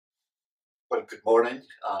Well, good morning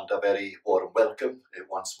and a very warm welcome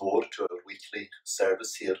once more to our weekly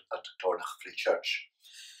service here at Dornach Free Church.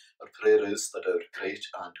 Our prayer is that our great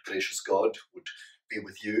and gracious God would be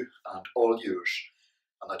with you and all yours,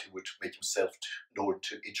 and that he would make himself known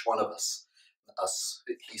to each one of us as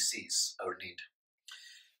he sees our need.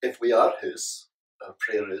 If we are his, our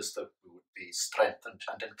prayer is that we would be strengthened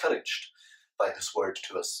and encouraged by his word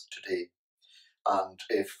to us today. And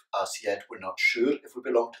if as yet we're not sure if we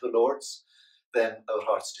belong to the Lord's, then our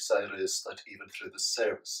heart's desire is that even through this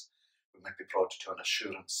service we might be brought to an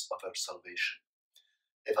assurance of our salvation.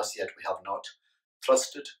 If as yet we have not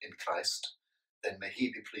trusted in Christ, then may he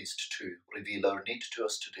be pleased to reveal our need to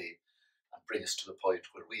us today and bring us to the point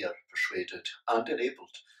where we are persuaded and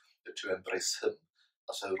enabled to embrace him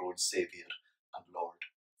as our own Saviour and Lord.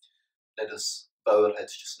 Let us bow our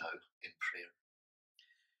heads just now in prayer.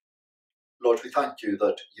 Lord, we thank you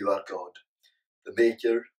that you are God, the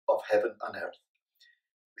maker of heaven and earth.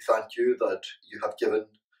 We thank you that you have given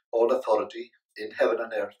all authority in heaven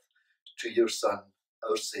and earth to your Son,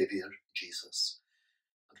 our Saviour, Jesus.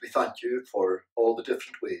 And we thank you for all the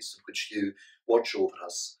different ways in which you watch over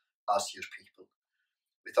us as your people.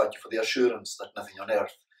 We thank you for the assurance that nothing on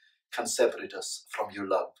earth can separate us from your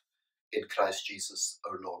love in Christ Jesus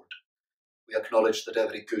our Lord. We acknowledge that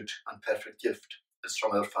every good and perfect gift is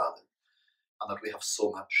from our Father, and that we have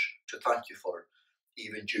so much to thank you for,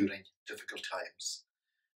 even during difficult times.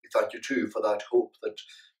 We thank you too for that hope that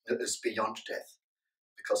is beyond death,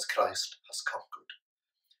 because Christ has conquered.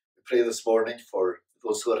 We pray this morning for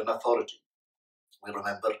those who are in authority. We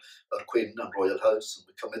remember our Queen and Royal House, and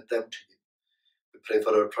we commit them to you. We pray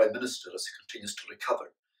for our Prime Minister as he continues to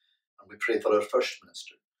recover, and we pray for our First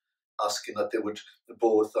Minister, asking that they would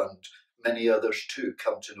both, and many others too,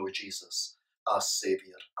 come to know Jesus as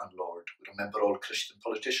Saviour and Lord. We remember all Christian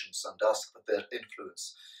politicians and ask that their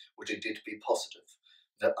influence would indeed be positive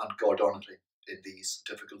and God-honouring in these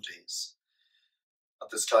difficult days.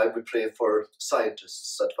 At this time we pray for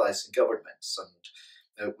scientists advising governments,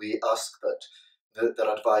 and we ask that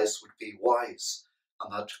their advice would be wise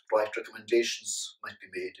and that right recommendations might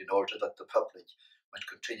be made in order that the public might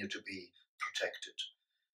continue to be protected.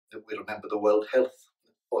 We remember the World Health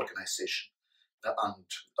Organization and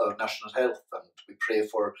our national health, and we pray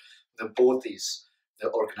for both these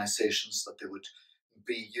organizations that they would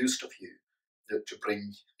be used of you to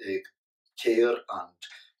bring care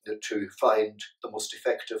and to find the most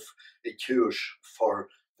effective cures for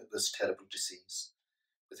this terrible disease.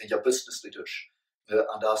 We think of business leaders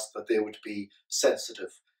and ask that they would be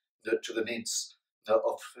sensitive to the needs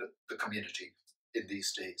of the community in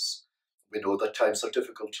these days. We know that times are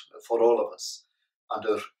difficult for all of us, and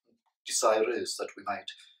our desire is that we might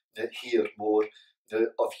hear more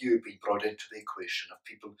of you being brought into the equation, of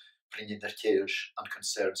people bringing their cares and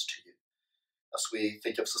concerns to you. As we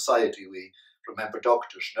think of society, we remember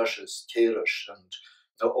doctors, nurses, carers,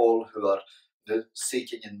 and all who are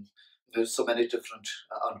seeking in so many different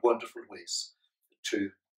and wonderful ways to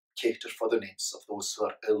cater for the needs of those who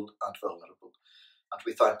are ill and vulnerable. And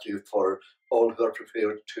we thank you for all who are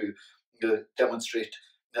prepared to demonstrate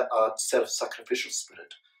a self-sacrificial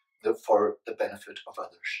spirit for the benefit of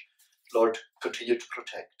others. Lord, continue to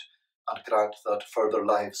protect and grant that further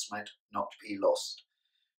lives might not be lost.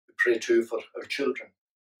 We pray too for our children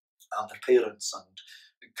and their parents,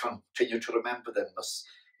 and continue to remember them, as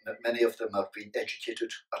many of them are being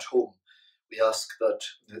educated at home. We ask that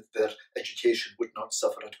their education would not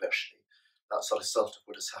suffer adversely. That's a result of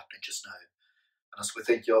what is happening just now. And as we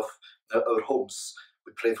think of our homes,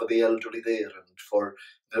 we pray for the elderly there and for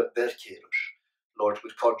their carers. Lord,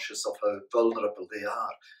 we're conscious of how vulnerable they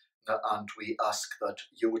are, and we ask that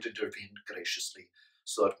you would intervene graciously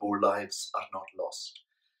so that more lives are not lost.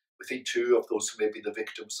 We think too of those who may be the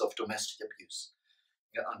victims of domestic abuse.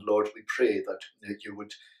 And Lord, we pray that you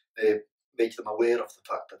would make them aware of the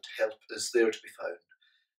fact that help is there to be found.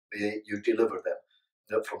 May you deliver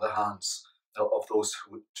them from the hands of those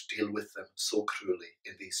who would deal with them so cruelly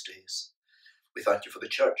in these days. We thank you for the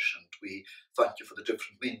church, and we thank you for the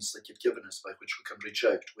different means that you've given us by which we can reach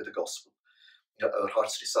out with the gospel. Our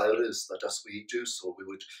heart's desire is that as we do so, we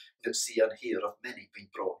would see and hear of many being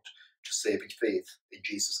brought to saving faith in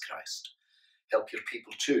Jesus Christ. Help your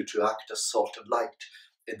people too to act as salt and light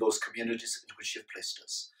in those communities in which you've placed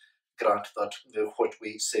us. Grant that what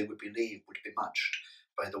we say we believe would be matched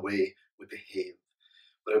by the way we behave.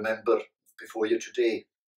 We remember before you today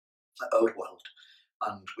our world,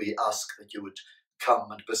 and we ask that you would come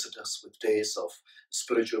and visit us with days of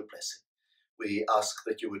spiritual blessing. We ask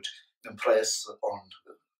that you would impress on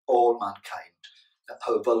all mankind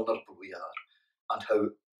how vulnerable we are and how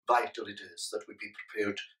vital it is that we be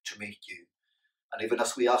prepared to meet you And even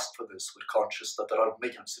as we ask for this, we're conscious that there are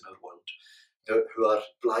millions in our world who are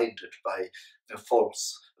blinded by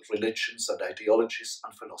false religions and ideologies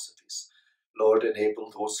and philosophies. Lord,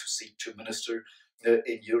 enable those who seek to minister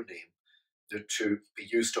in your name to be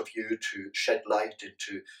used of you to shed light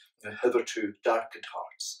into hitherto darkened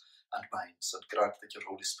hearts and minds, and grant that your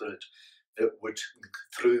Holy Spirit would,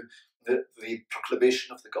 through the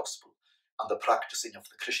proclamation of the gospel and the practicing of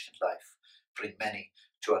the Christian life, bring many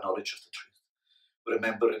to a knowledge of the truth.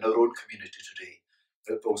 Remember in our own community today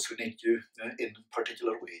those who need you in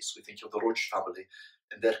particular ways. We think of the Roach family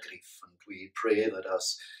in their grief, and we pray that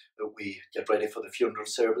as we get ready for the funeral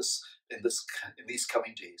service in these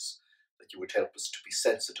coming days, that you would help us to be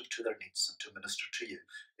sensitive to their needs and to minister to you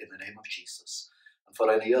in the name of Jesus. And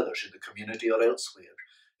for any others in the community or elsewhere,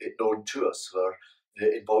 known to us who are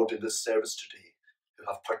involved in this service today, who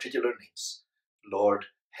have particular needs, Lord,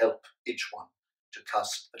 help each one to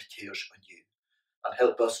cast their cares on you, and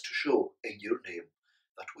help us to show in your name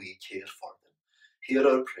that we care for them. Hear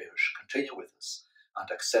our prayers, continue with us, and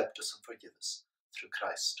accept us and forgive us through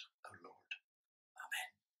Christ our Lord.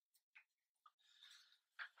 Amen.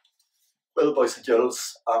 Well, boys and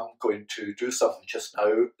girls, I'm going to do something just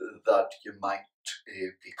now that you might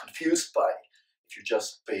be confused by, if you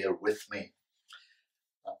just bear with me.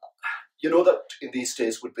 You know that in these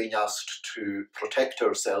days we're being asked to protect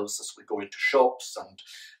ourselves as we go into shops, and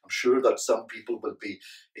I'm sure that some people will be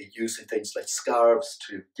using things like scarves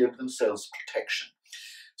to give themselves protection.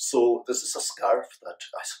 So this is a scarf that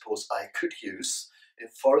I suppose I could use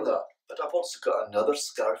for that, but I've also got another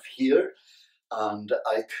scarf here, and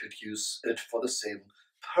I could use it for the same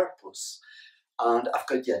purpose. And I've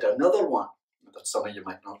got yet another one that some of you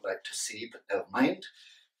might not like to see, but never mind,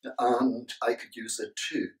 and I could use it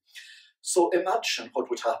too. So imagine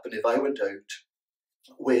what would happen if I went out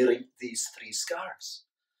wearing these three scarves.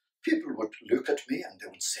 People would look at me and they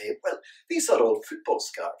would say, well, these are all football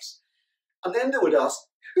scarves. And then they would ask,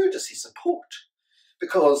 who does he support?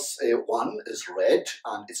 Because one is red,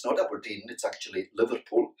 and it's not Aberdeen, it's actually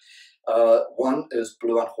Liverpool. One is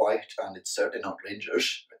blue and white, and it's certainly not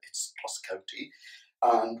Rangers, it's Ross County.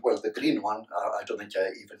 And, well, the green one, I don't think I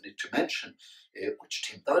even need to mention which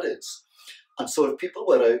team that is. And so if people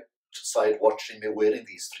were outside watching me wearing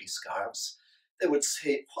these three scarves, they would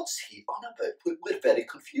say, what's he on about? We're very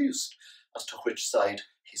confused as to which side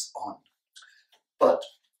he's on. But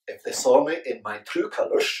if they saw me in my true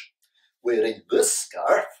colours, wearing this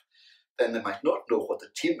scarf, then they might not know what the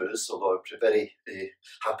team is, although I'd be very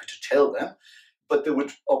happy to tell them, but they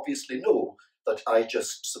would obviously know that I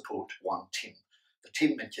just support one team. The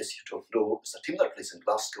team, in case you don't know, is a team that plays in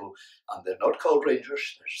Glasgow, and they're not called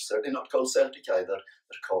Rangers, they're certainly not called Celtic either,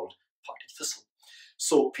 they're called Partick Thistle.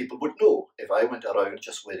 So people would know if I went around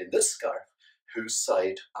just wearing this scarf, whose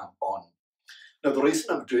side I'm on. Now the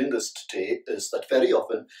reason I'm doing this today is that very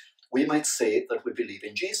often we might say that we believe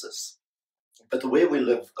in Jesus, but the way we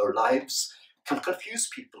live our lives can confuse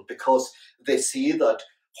people because they see that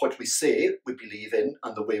what we say we believe in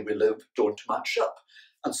and the way we live don't match up.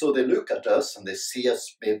 And so they look at us and they see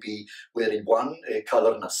us maybe wearing one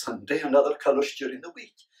colour on a Sunday, another colours during the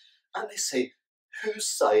week. And they say, whose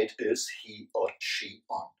side is he or she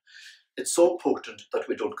on? It's so important that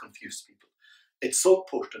we don't confuse people. It's so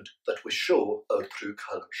important that we show our true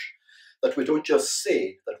colours, that we don't just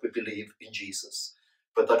say that we believe in Jesus,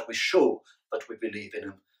 but that we show that we believe in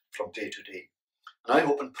him from day to day. And I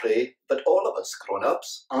hope and pray that all of us,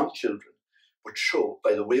 grown-ups and children, would show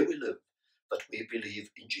by the way we live that we believe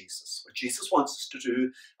in Jesus. What Jesus wants us to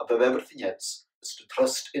do above everything else is to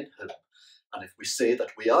trust in him. And if we say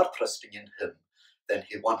that we are trusting in him, then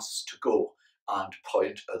he wants us to go and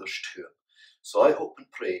point others to him. So I hope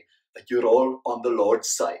and pray that you're all on the Lord's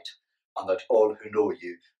side, and that all who know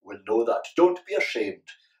you will know that. Don't be ashamed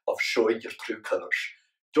of showing your true colours.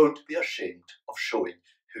 Don't be ashamed of showing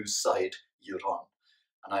whose side you're on.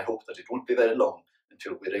 And I hope that it won't be very long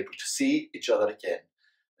until we're able to see each other again.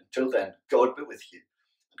 Until then, God be with you,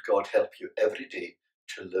 and God help you every day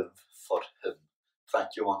to live for him. Thank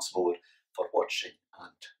you once more for watching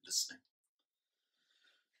and listening.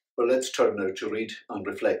 Well, let's turn now to read and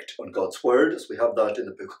reflect on God's word, as we have that in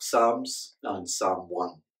the book of Psalms and Psalm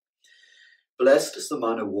 1. Blessed is the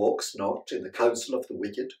man who walks not in the counsel of the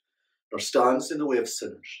wicked, nor stands in the way of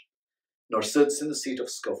sinners, nor sits in the seat of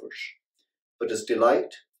scoffers, but his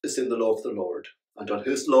delight is in the law of the Lord, and on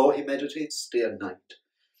whose law he meditates day and night.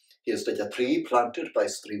 He is like a tree planted by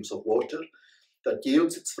streams of water, that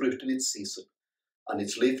yields its fruit in its season, and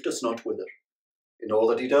its leaf does not wither. In all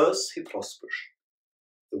that he does, he prospers.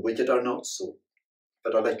 The wicked are not so,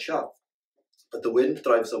 but are like chaff, but the wind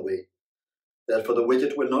drives away. Therefore the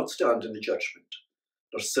wicked will not stand in the judgment,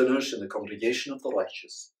 nor sinners in the congregation of the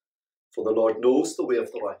righteous. For the Lord knows the way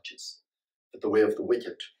of the righteous, but the way of the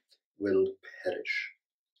wicked will perish.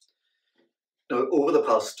 Now, over the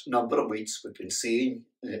past number of weeks, we've been seeing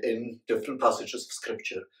in different passages of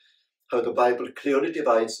Scripture how the Bible clearly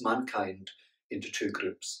divides mankind into two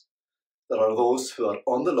groups. There are those who are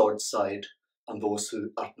on the Lord's side and those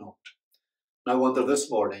who are not. And I wonder this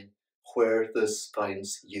morning where this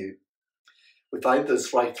finds you. We find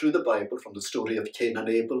this right through the Bible, from the story of Cain and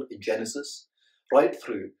Abel in Genesis, right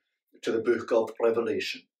through to the book of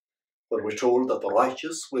Revelation, where we're told that the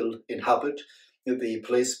righteous will inhabit the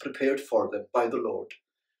place prepared for them by the Lord,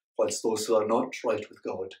 whilst those who are not right with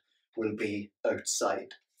God will be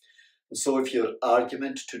outside. And so if your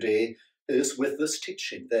argument today is with this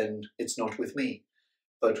teaching, then it's not with me,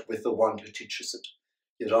 but with the one who teaches it.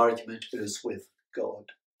 Your argument is with God.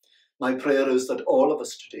 My prayer is that all of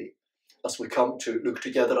us today, as we come to look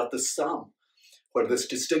together at this psalm, where this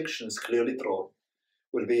distinction is clearly drawn,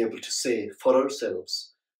 will be able to say for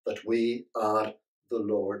ourselves that we are the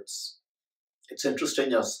Lord's. It's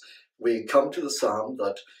interesting as we come to the psalm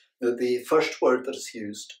that the first word that is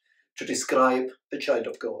used to describe the child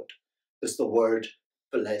of God is the word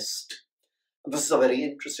blessed. And this is a very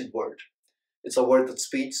interesting word. It's a word that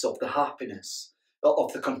speaks of the happiness,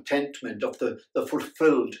 of the contentment, of the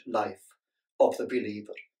fulfilled life of the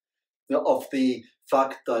believer, of the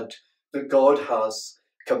fact that God has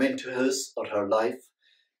come into his or her life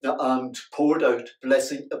and poured out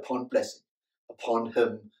blessing upon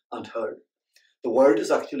him and her. The word is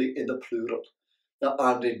actually in the plural,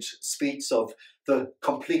 and it speaks of the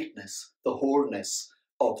completeness, the wholeness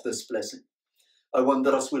of this blessing. I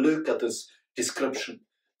wonder, as we look at this description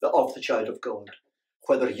of the child of God,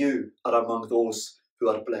 whether you are among those who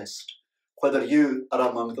are blessed, whether you are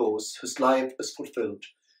among those whose life is fulfilled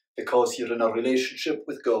because you're in a relationship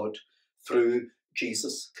with God through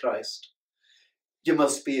Jesus Christ. You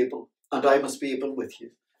must be able, and I must be able with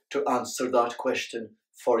you, to answer that question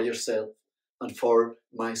for yourself and for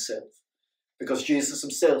myself. Because Jesus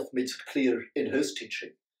himself makes it clear in his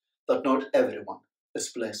teaching that not everyone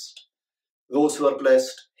is blessed. Those who are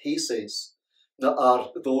blessed, he says, are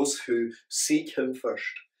those who seek him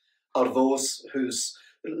first, are those whose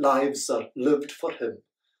lives are lived for him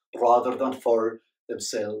rather than for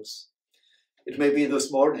themselves. It may be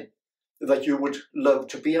this morning that you would love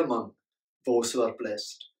to be among those who are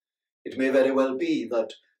blessed. It may very well be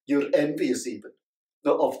that you're envious even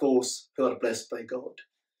of those who are blessed by God.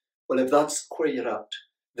 Well, if that's where you're at,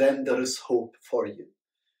 then there is hope for you,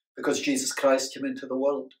 because Jesus Christ came into the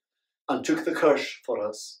world and took the curse for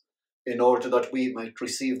us in order that we might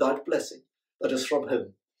receive that blessing that is from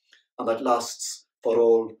him and that lasts for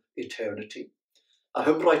all eternity. A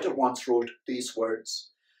hymn writer once wrote these words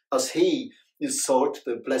as he sought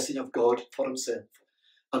the blessing of God for himself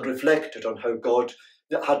and reflected on how God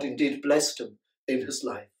had indeed blessed him in his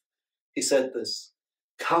life. He said this: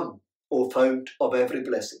 "Come, O fount of every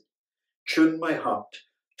blessing, tune my heart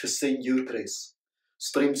to sing your grace.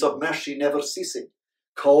 Streams of mercy never ceasing,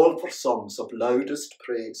 call for songs of loudest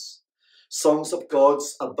praise. Songs of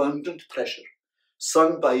God's abundant treasure,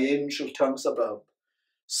 sung by angel tongues above.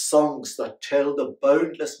 Songs that tell the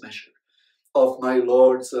boundless measure of my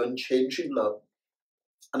Lord's unchanging love."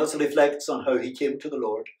 And as he reflects on how he came to the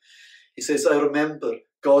Lord, he says, "I remember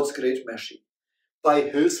God's great mercy, by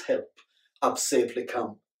whose help I've safely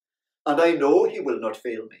come. And I know he will not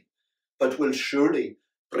fail me, but will surely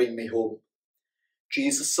bring me home.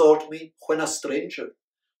 Jesus sought me when a stranger,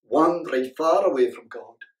 wandering far away from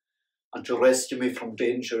God, and to rescue me from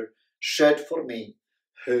danger, shed for me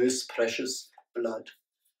his precious blood."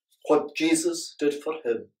 What Jesus did for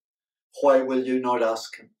him, why will you not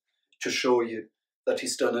ask him to show you that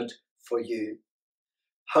he's done it for you?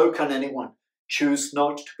 How can anyone choose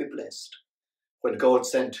not to be blessed when God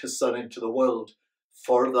sent his Son into the world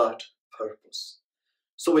for that purpose?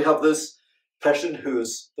 So we have this person who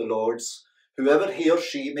is the Lord's, whoever he or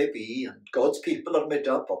she may be, and God's people are made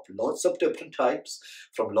up of lots of different types,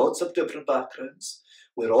 from lots of different backgrounds.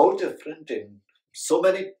 We're all different in so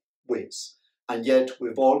many ways, and yet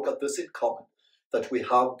we've all got this in common, that we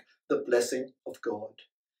have the blessing of God.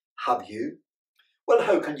 Have you? Well,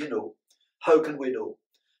 how can you know? How can we know?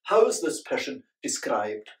 How is this person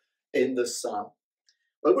described in this psalm?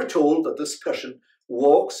 Well, we're told that this person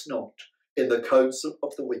walks not in the counsel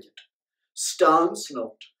of the wicked, stands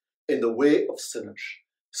not in the way of sinners,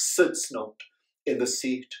 sits not in the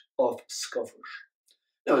seat of scoffers.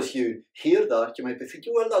 Now, as you hear that, you might be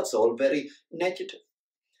thinking, well, that's all very negative.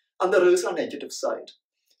 And there is a negative side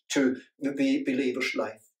to the believer's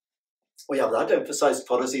life. We have that emphasized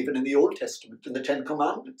for us even in the Old Testament, in the Ten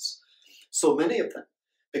Commandments. So many of them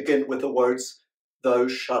begin with the words, "Thou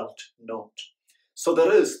shalt not." So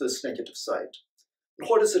there is this negative side.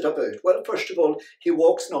 What is it about? Well, first of all, he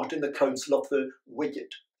walks not in the counsel of the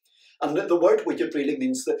wicked. And the word wicked really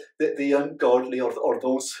means the ungodly or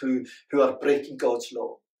those who are breaking God's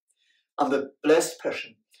law. And the blessed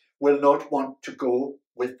person will not want to go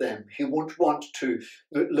with them. He won't want to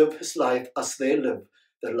live his life as they live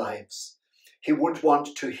their lives. He won't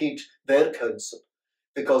want to heed their counsel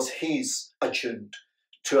because he's attuned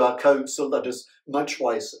to a counsel that is much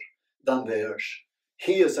wiser than theirs.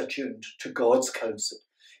 He is attuned to God's counsel.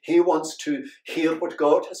 He wants to hear what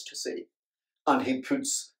God has to say, and he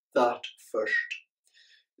puts that first.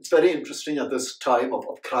 It's very interesting at this time of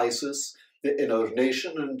crisis in our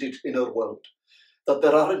nation and in our world that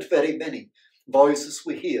there aren't very many voices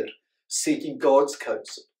we hear seeking God's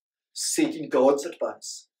counsel, seeking God's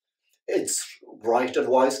advice. It's right and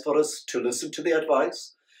wise for us to listen to the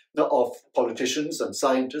advice of politicians and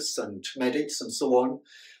scientists and medics and so on,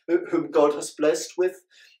 whom God has blessed with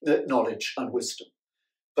knowledge and wisdom.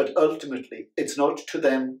 But ultimately, it's not to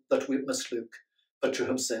them that we must look, but to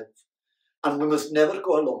himself. And we must never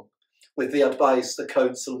go along with the advice, the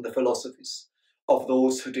counsel, and the philosophies of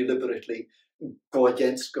those who deliberately go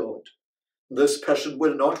against God. This person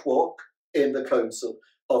will not walk in the counsel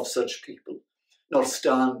of such people, nor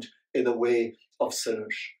stand in the way of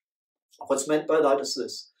sinners. What's meant by that is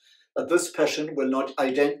this, that this person will not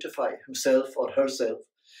identify himself or herself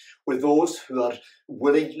with those who are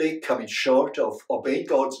willingly coming short of obeying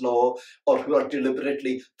God's law or who are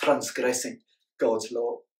deliberately transgressing God's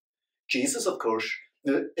law. Jesus, of course,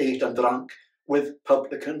 ate and drank with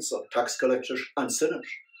publicans or tax collectors and sinners,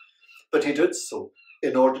 but he did so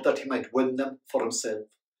in order that he might win them for himself.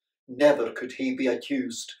 Never could he be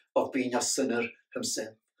accused of being a sinner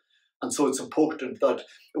himself. And so it's important that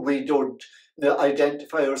we don't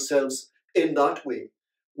identify ourselves in that way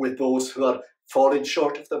with those who are falling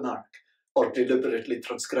short of the mark or deliberately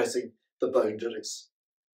transgressing the boundaries.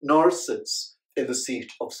 Nor sits in the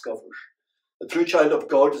seat of scoffers. The true child of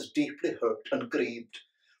God is deeply hurt and grieved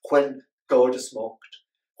when God is mocked,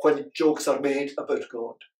 when jokes are made about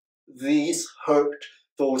God. These hurt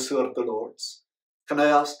those who are the Lord's. Can I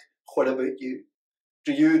ask, what about you?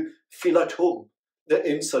 Do you feel at home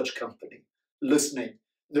in such company, listening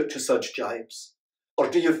to such jibes? Or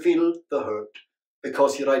do you feel the hurt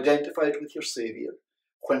because you're identified with your Saviour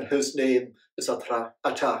when his name is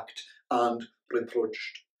attacked and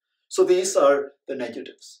reproached? So these are the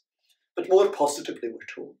negatives. But more positively,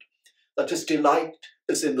 we're told that his delight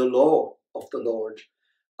is in the law of the Lord,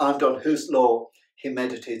 and on whose law he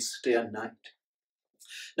meditates day and night.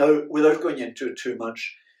 Now, without going into it too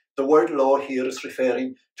much, the word law here is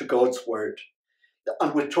referring to God's word.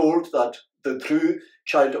 And we're told that the true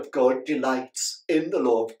child of God delights in the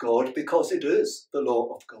law of God because it is the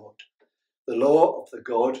law of God. The law of the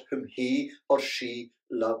God whom he or she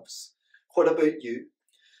loves. What about you?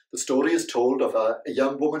 The story is told of a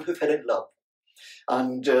young woman who fell in love.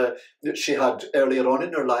 And she had earlier on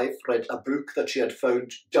in her life read a book that she had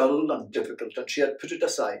found dull and difficult, and she had put it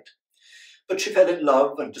aside. But she fell in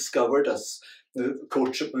love and discovered as the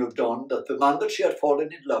courtship moved on that the man that she had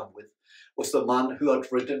fallen in love with was the man who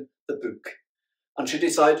had written the book. And she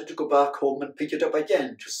decided to go back home and pick it up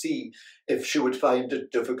again to see if she would find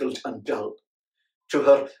it difficult and dull. To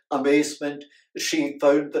her amazement, she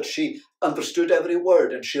found that she understood every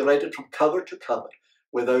word and she read it from cover to cover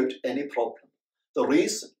without any problem. The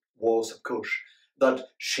reason was, of course, that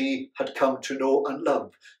she had come to know and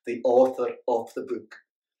love the author of the book.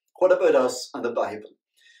 What about us and the Bible?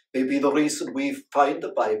 Maybe the reason we find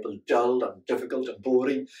the Bible dull and difficult and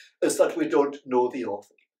boring is that we don't know the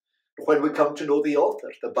author. When we come to know the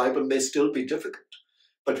author, the Bible may still be difficult,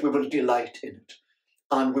 but we will delight in it.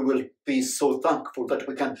 And we will be so thankful that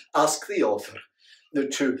we can ask the author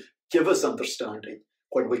to give us understanding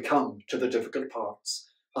when we come to the difficult parts.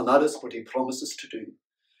 And that is what he promises to do.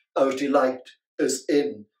 Our delight is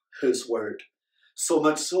in his word. So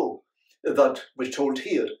much so that we're told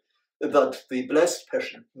here that the blessed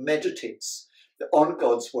person meditates on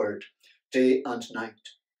God's word day and night.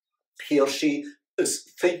 He or she is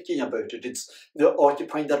thinking about it. They're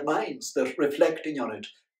occupying their minds. They're reflecting on it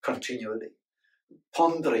continually,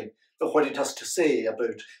 pondering what it has to say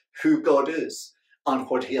about who God is and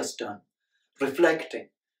what he has done, reflecting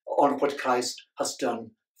on what Christ has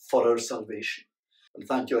done for our salvation. And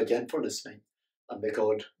thank you again for listening, and may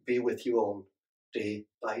God be with you all day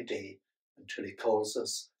by day until he calls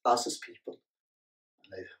us as his people.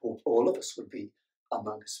 And I hope all of us will be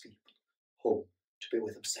among his people, home to be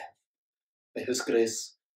with himself. May his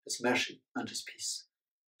grace, his mercy, and his peace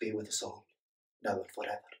be with us all, now and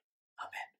forever.